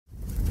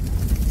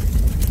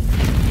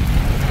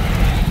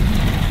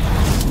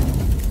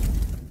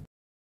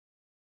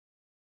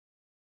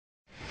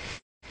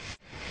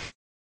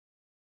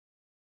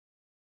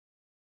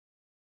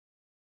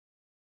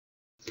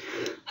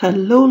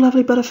Hello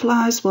lovely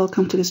butterflies,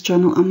 welcome to this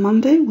journal on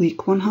Monday,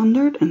 week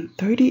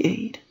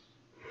 138.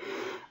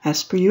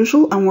 As per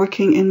usual, I'm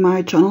working in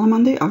my journal on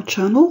Monday, art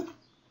journal.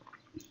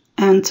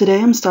 And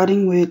today I'm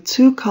starting with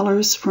two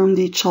colors from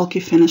the chalky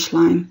finish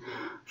line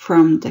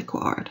from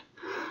DecoArt.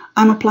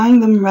 I'm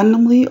applying them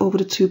randomly over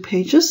the two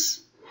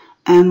pages.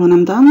 And when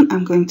I'm done,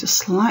 I'm going to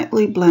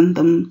slightly blend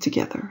them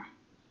together.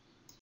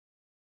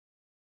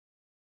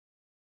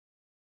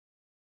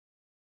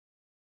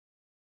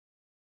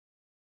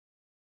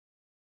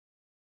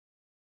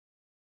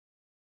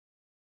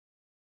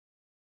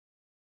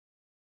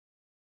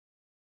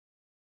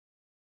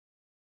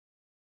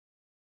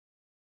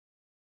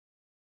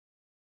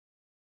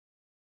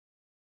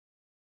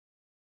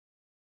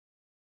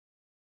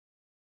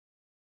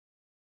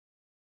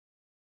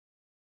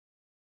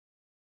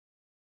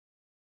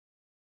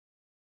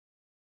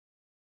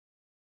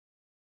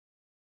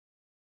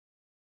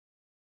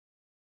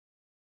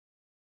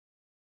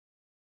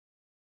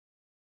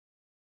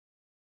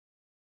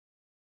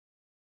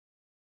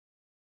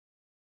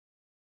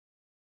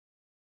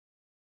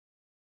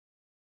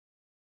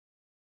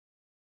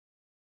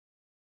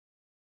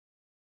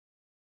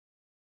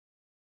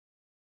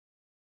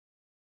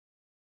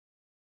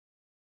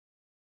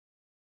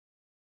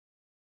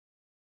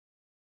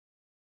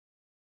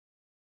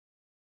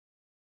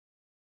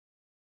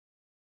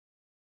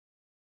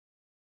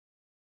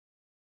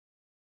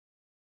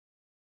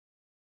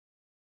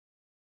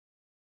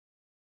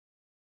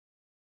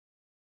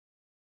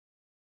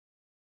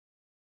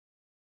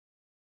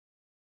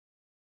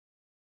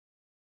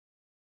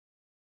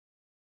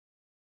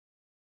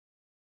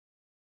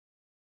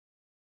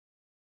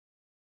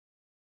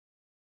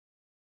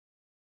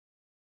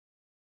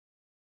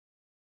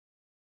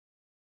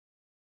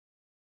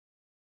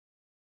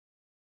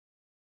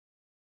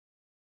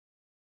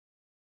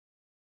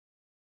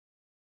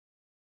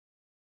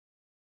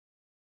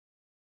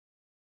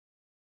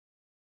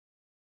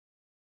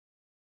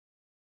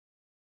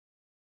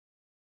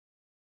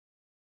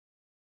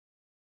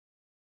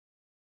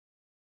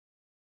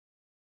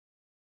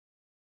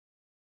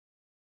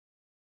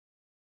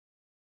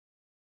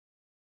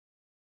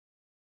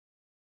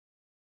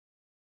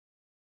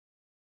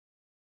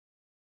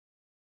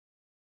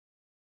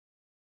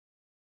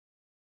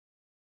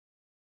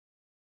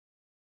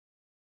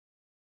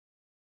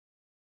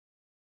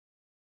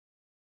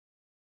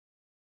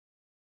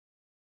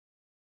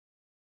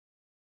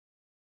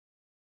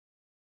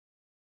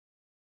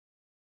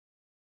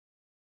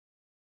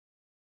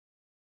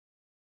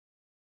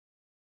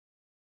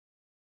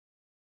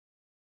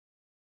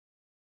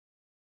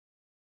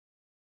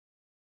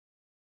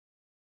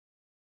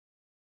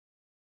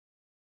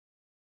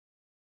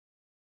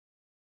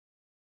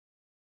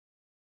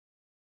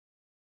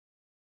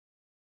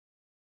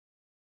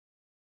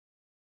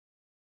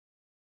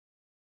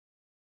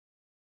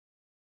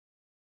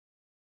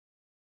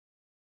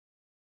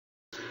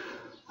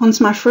 Once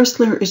my first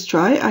layer is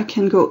dry, I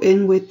can go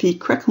in with the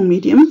crackle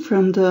medium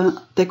from the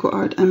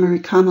DecoArt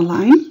Americana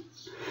line.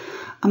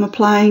 I'm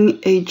applying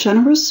a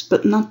generous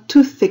but not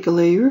too thick a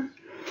layer,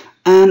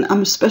 and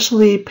I'm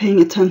especially paying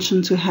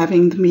attention to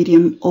having the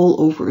medium all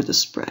over the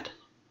spread.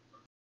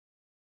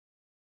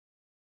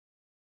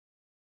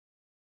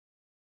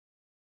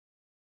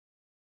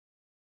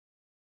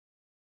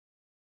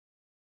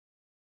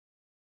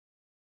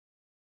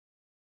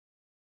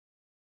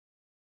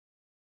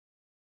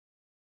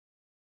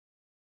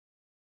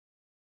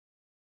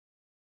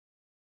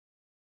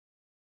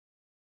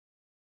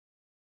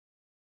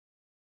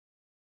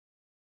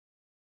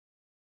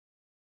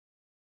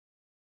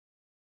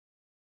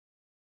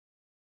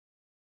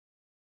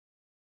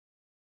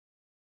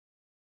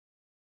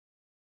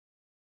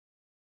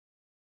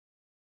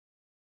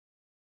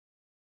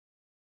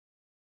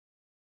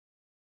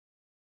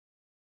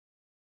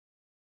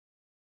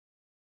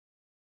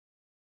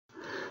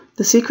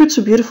 The secret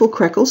to beautiful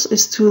crackles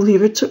is to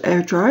leave it to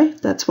air dry.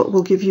 That's what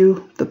will give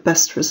you the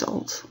best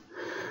result.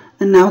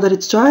 And now that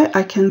it's dry,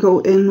 I can go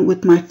in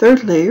with my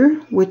third layer,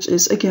 which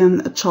is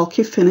again a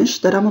chalky finish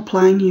that I'm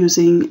applying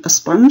using a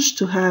sponge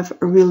to have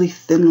a really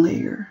thin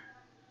layer.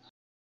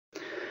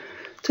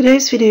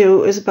 Today's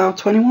video is about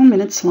 21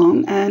 minutes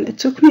long, and it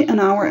took me 1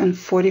 hour and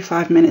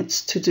 45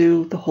 minutes to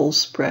do the whole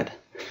spread.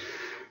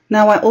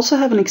 Now I also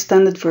have an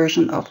extended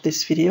version of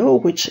this video,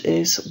 which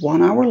is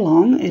 1 hour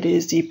long. It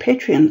is the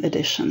Patreon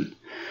edition.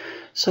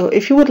 So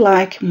if you would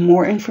like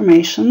more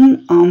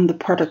information on the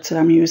products that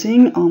I'm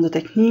using, on the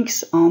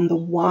techniques, on the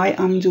why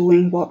I'm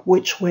doing what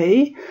which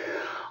way,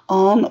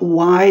 on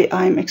why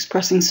I'm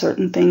expressing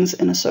certain things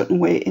in a certain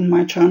way in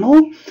my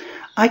journal,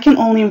 I can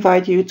only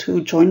invite you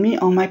to join me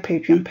on my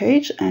Patreon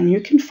page, and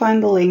you can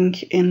find the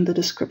link in the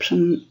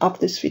description of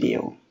this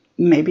video.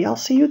 Maybe I'll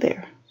see you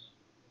there.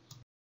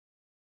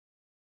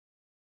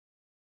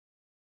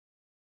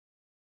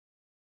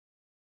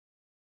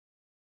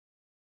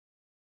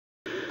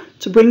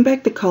 To bring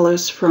back the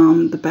colors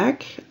from the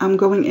back, I'm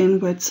going in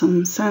with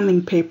some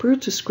sanding paper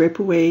to scrape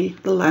away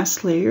the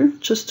last layer,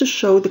 just to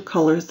show the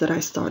colors that I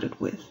started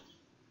with.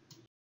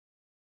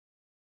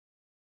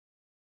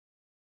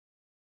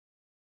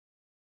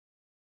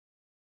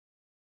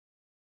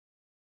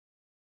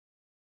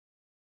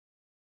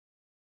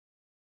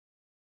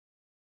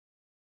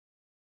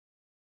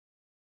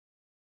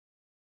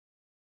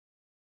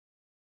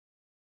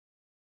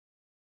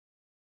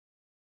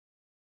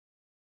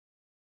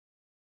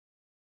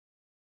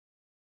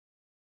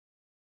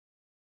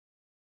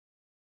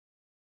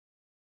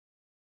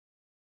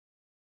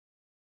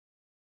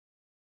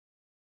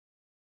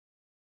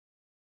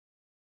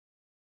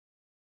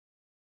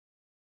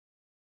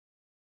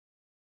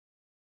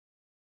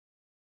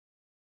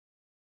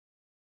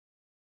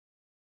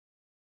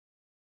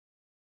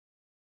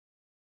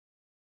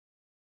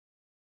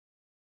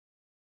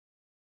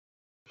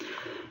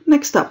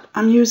 Next up,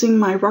 I'm using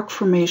my rock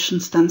formation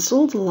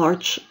stencil, the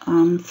large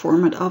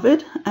format of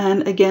it,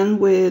 and again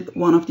with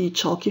one of the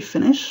chalky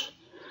finish.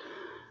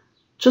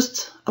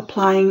 Just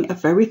applying a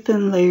very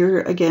thin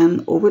layer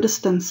again over the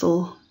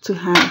stencil to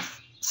have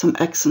some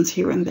accents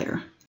here and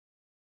there.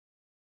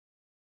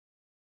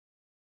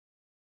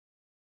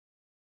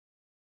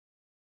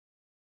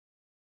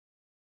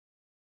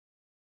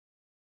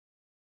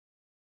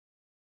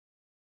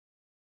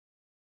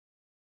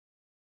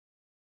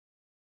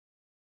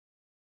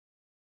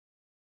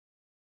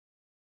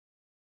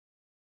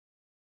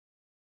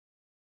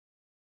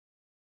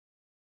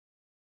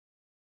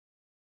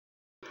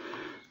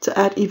 To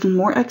add even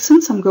more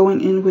accents, I'm going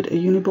in with a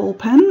uniball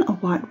pen, a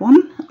white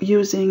one,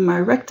 using my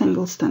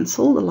rectangle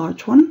stencil, the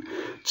large one,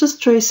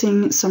 just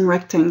tracing some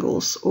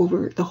rectangles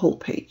over the whole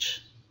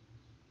page.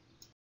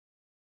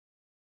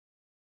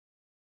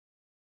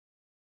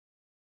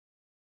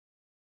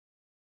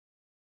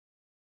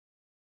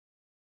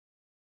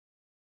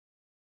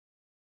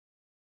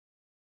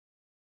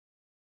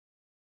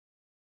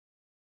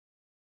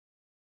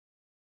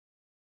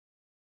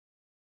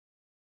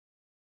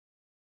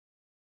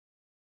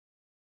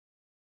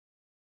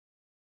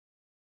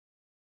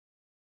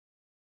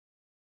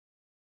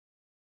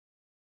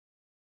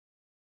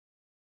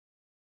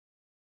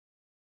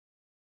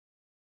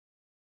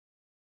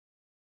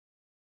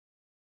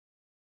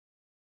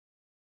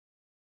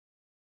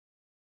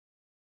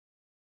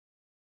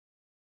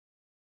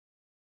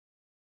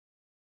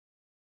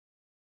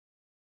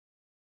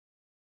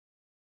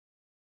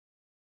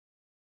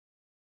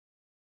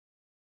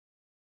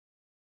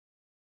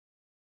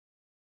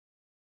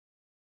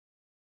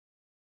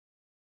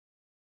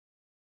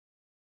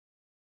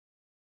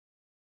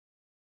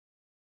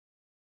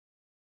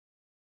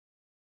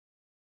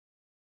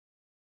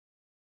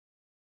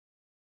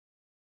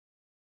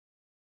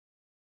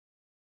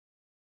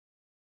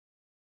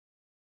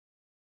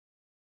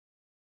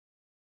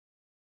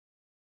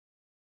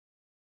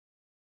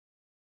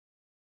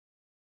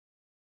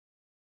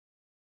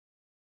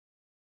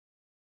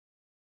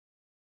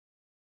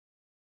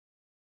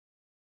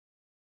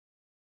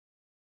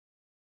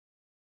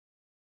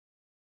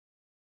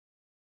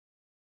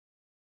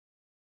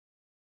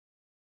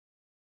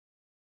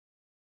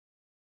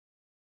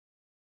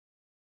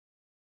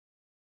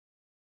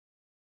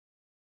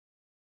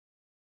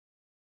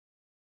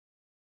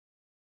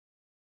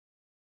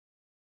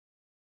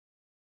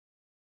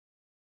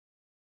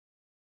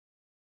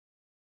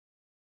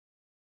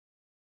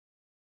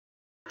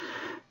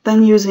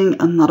 Then using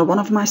another one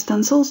of my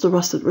stencils, the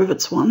Rusted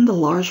Rivets one, the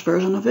large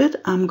version of it,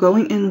 I'm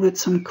going in with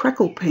some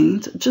crackle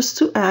paint just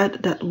to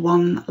add that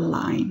one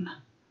line.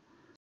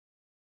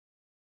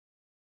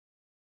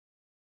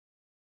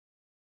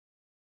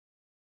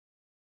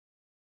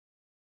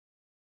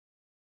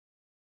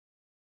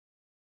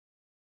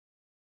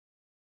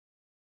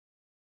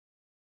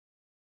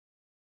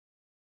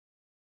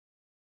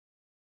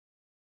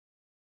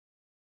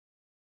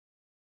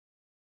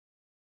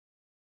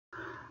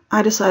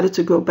 I decided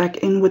to go back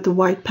in with the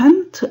white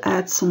pen to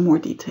add some more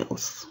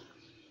details.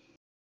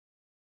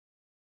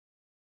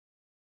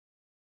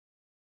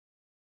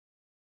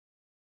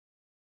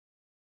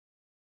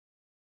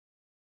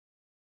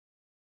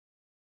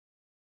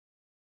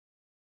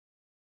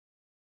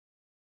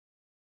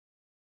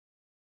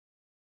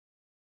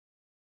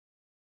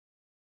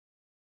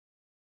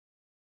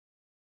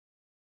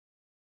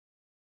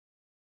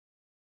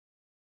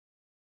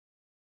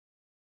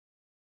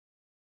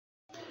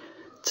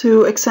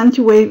 To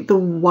accentuate the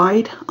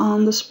white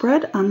on the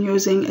spread, I'm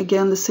using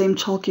again the same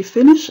chalky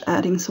finish,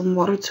 adding some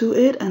water to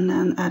it and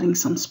then adding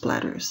some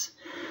splatters.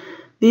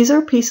 These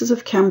are pieces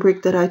of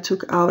cambric that I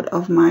took out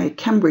of my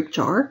cambric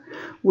jar,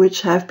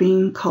 which have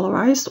been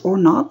colorized or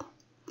not.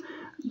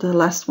 The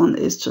last one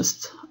is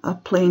just a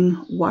plain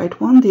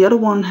white one. The other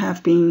one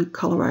have been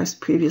colorized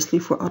previously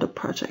for other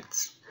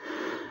projects.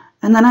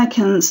 And then I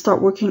can start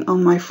working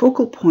on my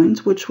focal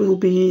point, which will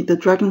be the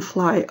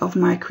dragonfly of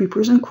my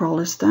creepers and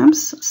crawlers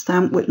stamps,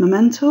 stamped with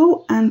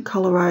memento and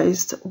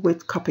colorized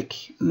with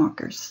Copic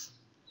markers.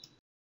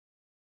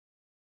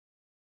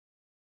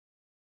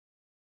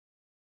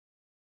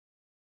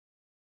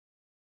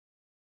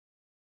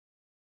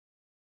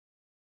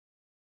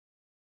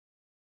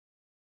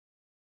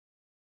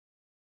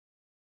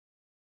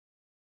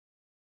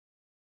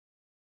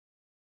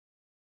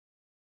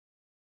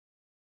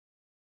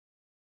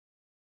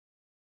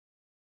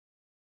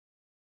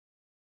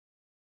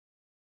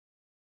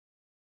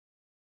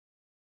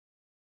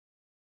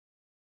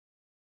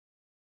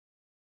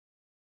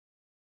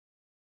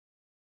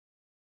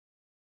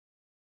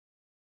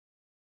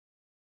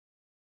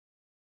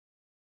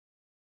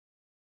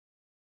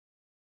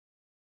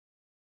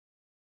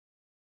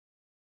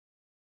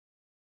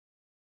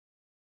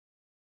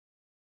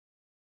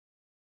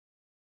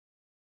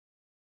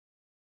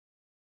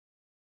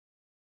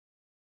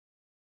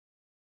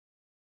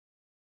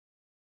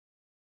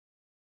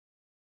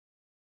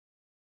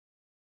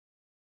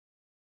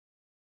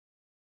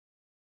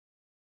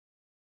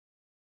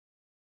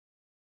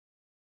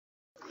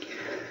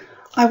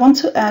 I want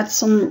to add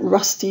some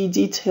rusty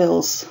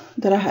details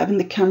that I have in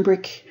the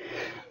cambric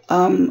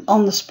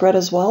on the spread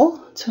as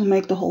well to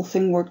make the whole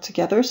thing work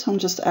together. So I'm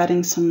just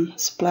adding some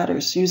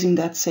splatters using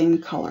that same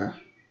color.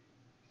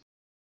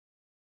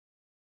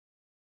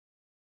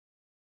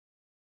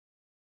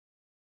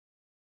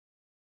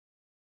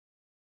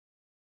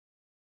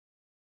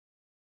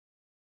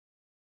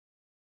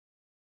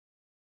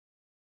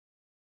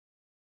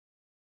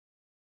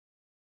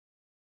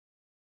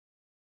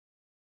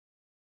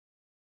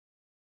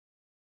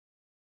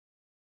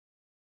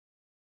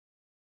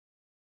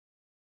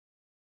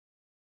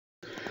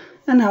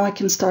 And now I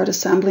can start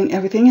assembling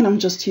everything, and I'm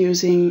just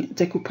using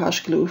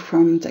decoupage glue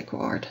from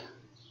DecoArt.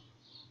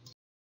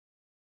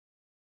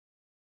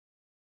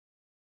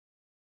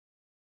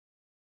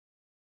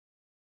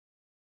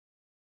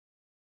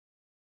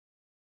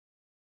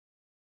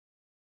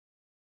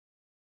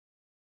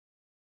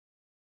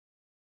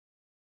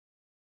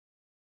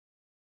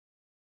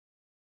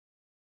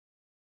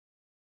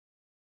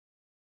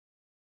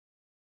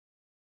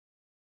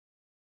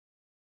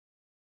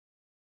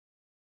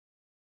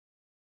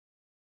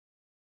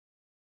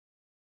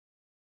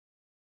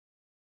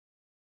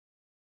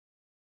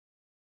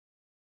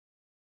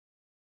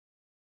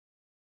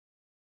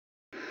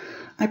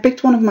 I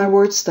picked one of my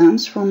word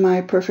stamps from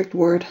my Perfect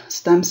Word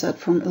stamp set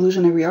from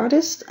Illusionary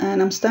Artist,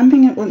 and I'm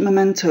stamping it with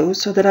Memento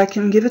so that I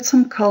can give it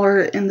some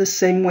color in the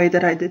same way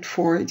that I did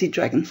for the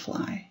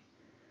dragonfly.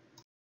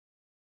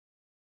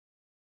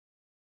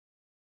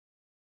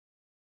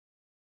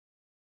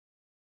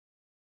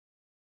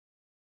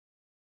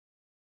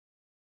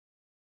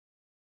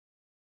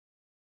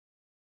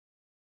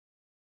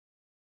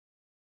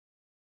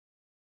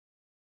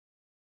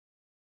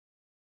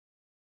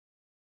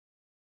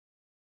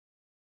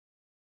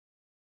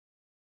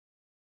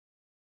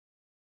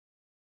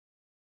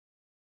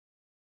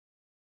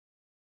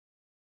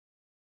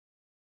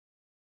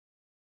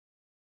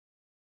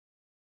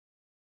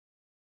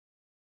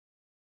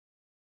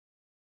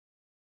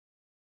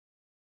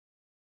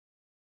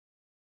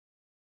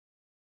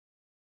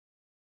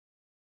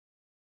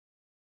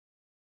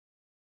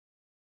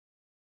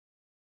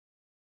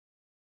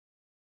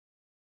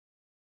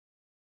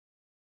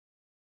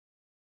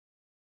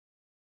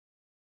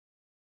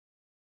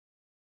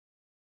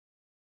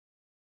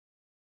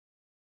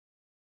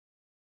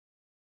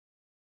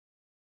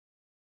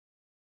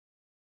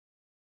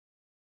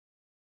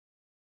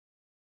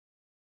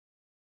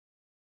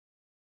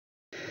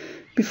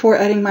 Before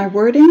adding my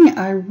wording,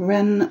 I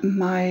ran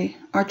my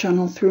art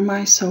journal through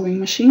my sewing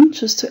machine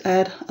just to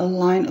add a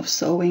line of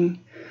sewing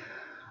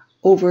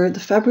over the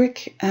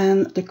fabric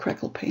and the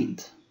crackle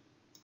paint.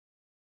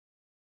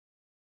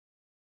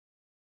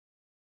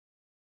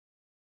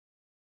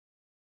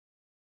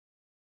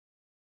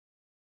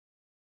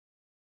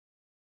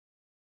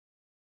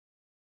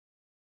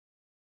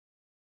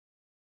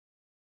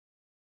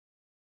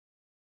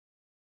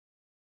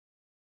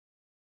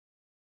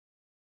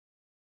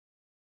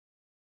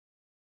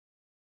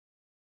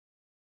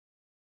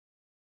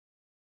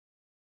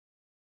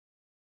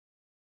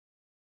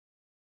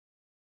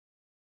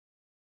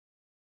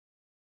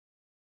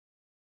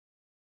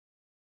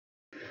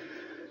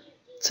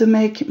 To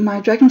make my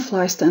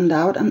dragonfly stand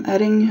out, I'm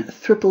adding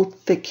triple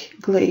thick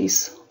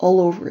glaze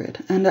all over it,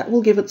 and that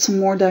will give it some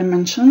more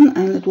dimension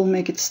and it will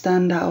make it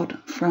stand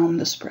out from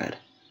the spread.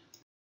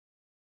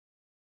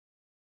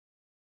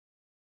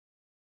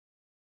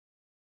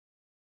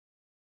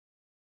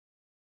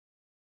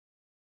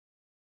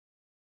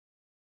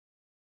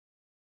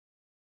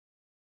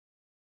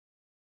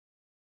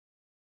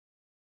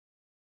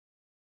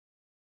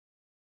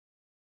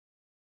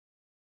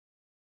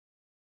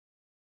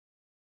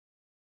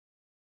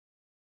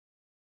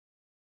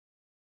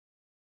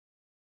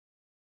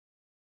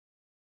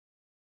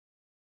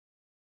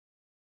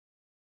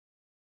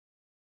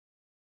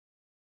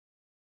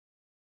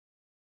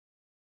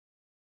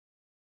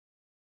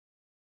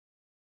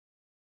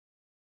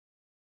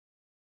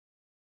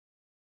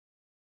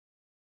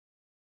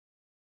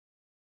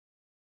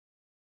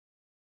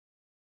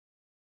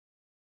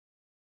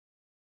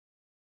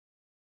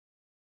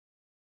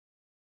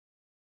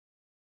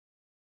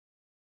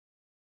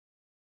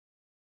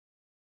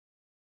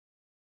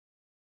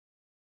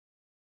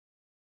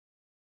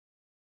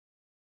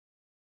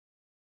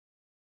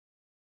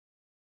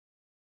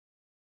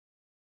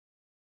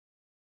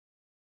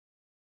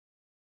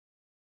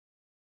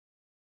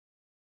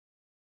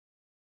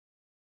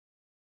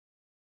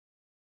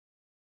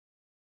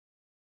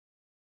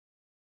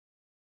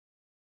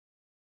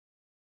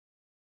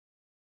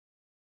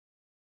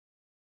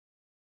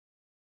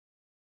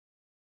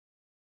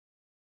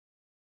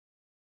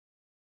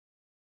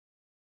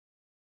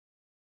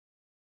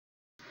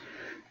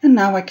 And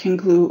now I can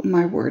glue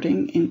my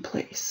wording in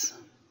place.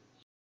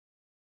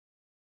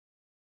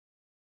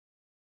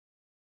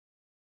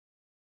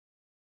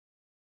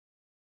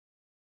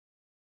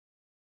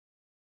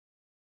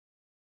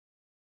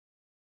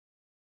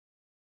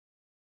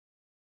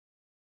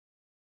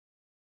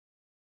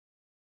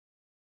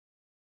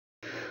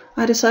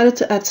 I decided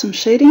to add some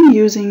shading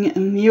using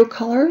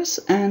neocolors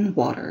and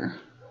water.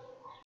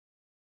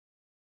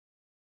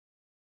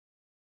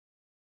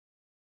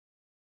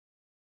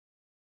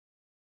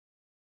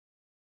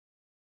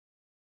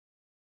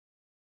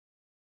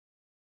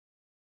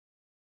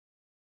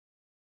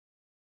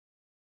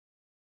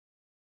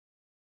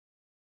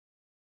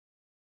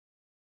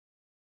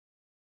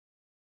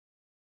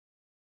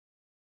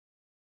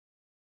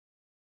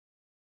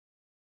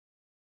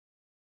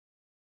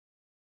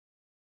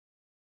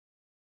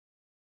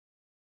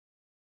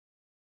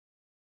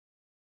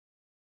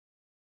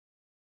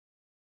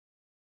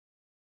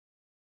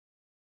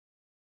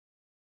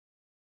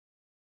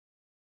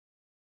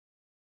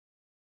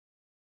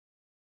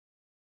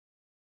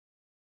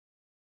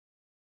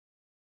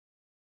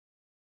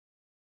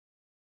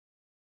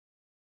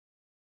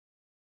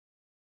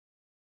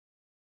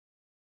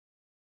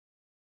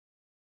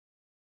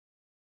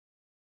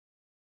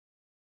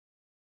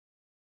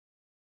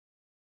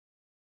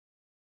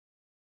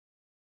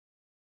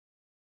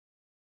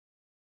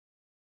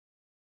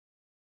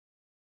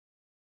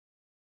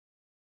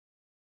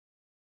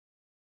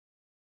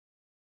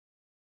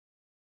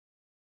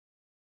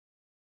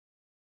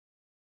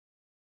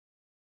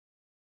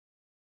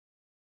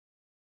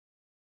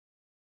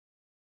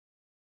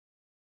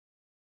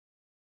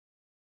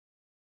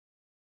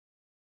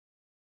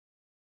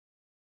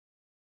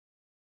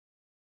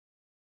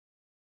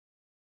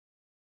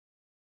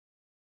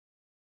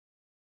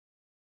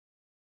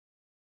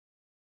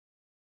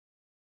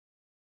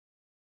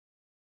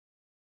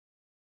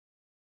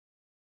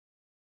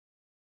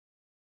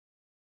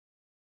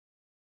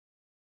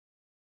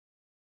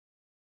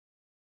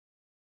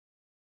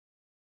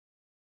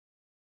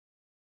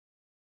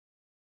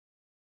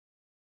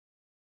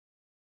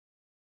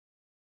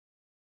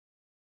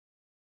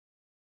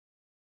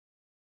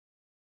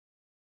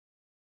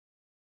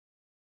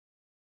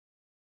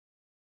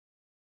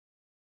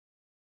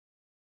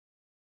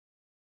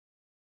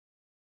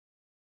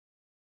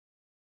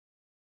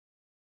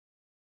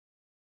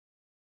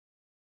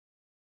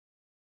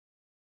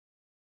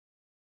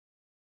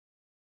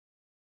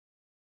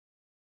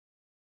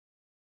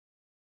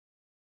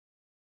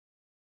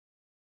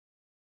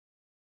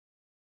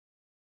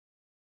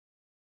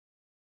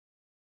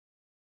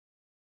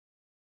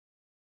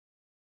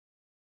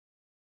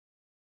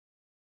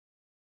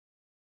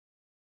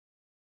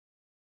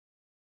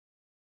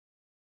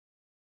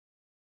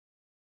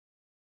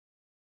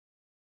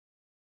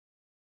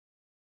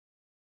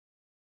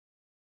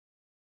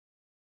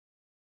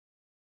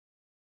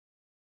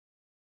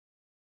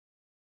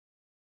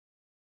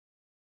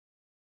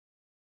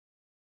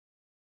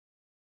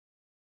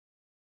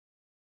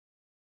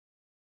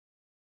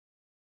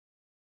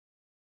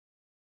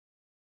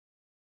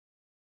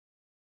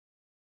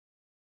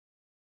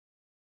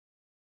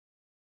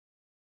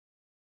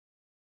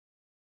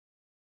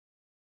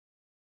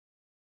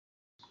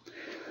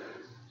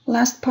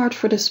 Last part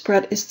for this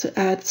spread is to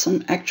add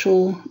some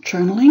actual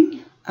journaling.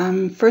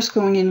 I'm first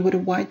going in with a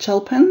white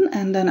gel pen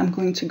and then I'm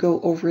going to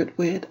go over it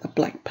with a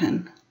black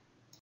pen.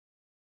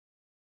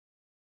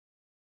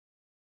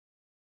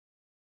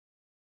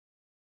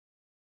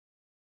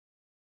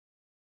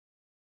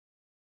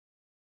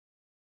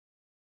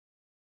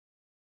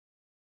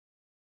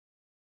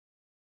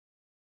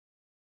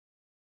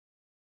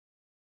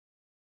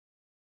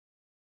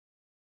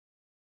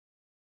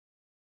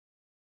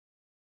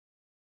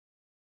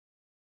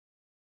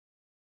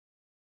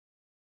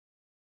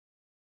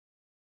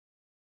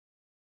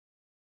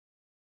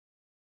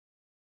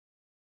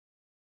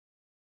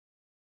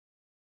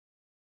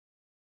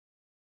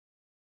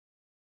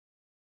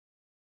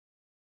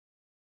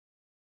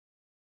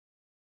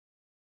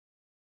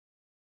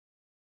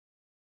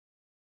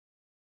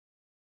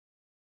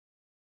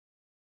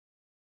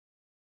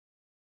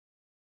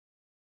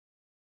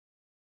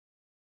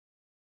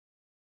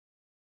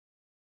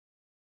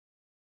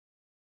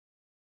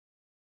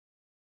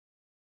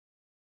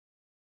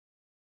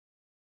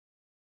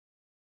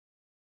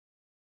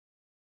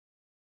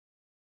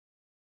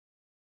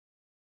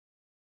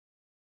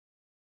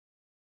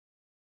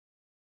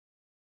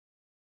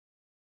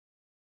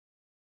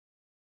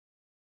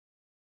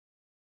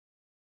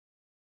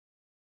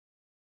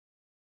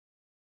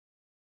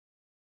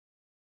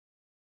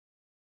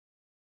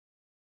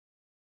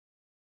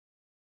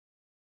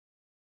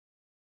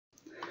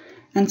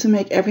 And to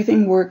make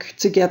everything work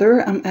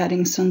together, I'm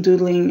adding some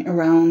doodling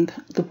around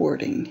the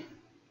wording.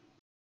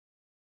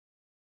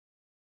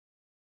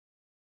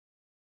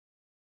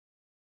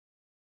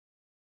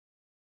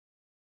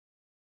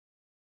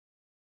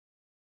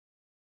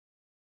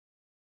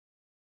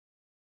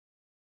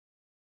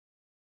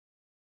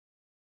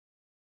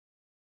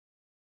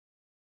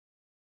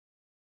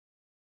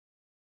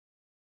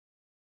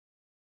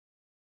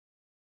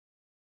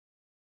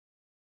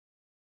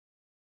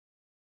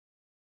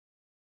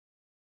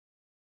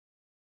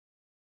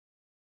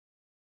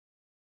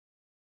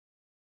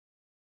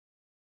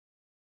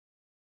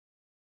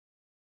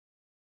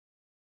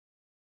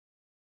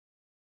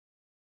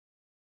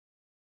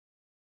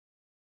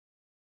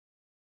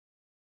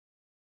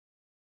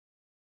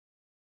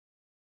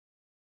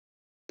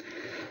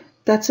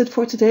 That's it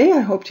for today.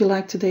 I hope you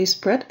liked today's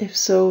spread. If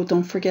so,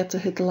 don't forget to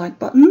hit the like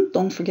button.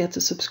 Don't forget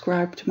to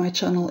subscribe to my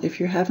channel if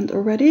you haven't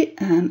already,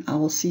 and I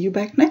will see you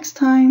back next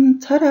time.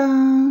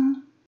 Ta-da!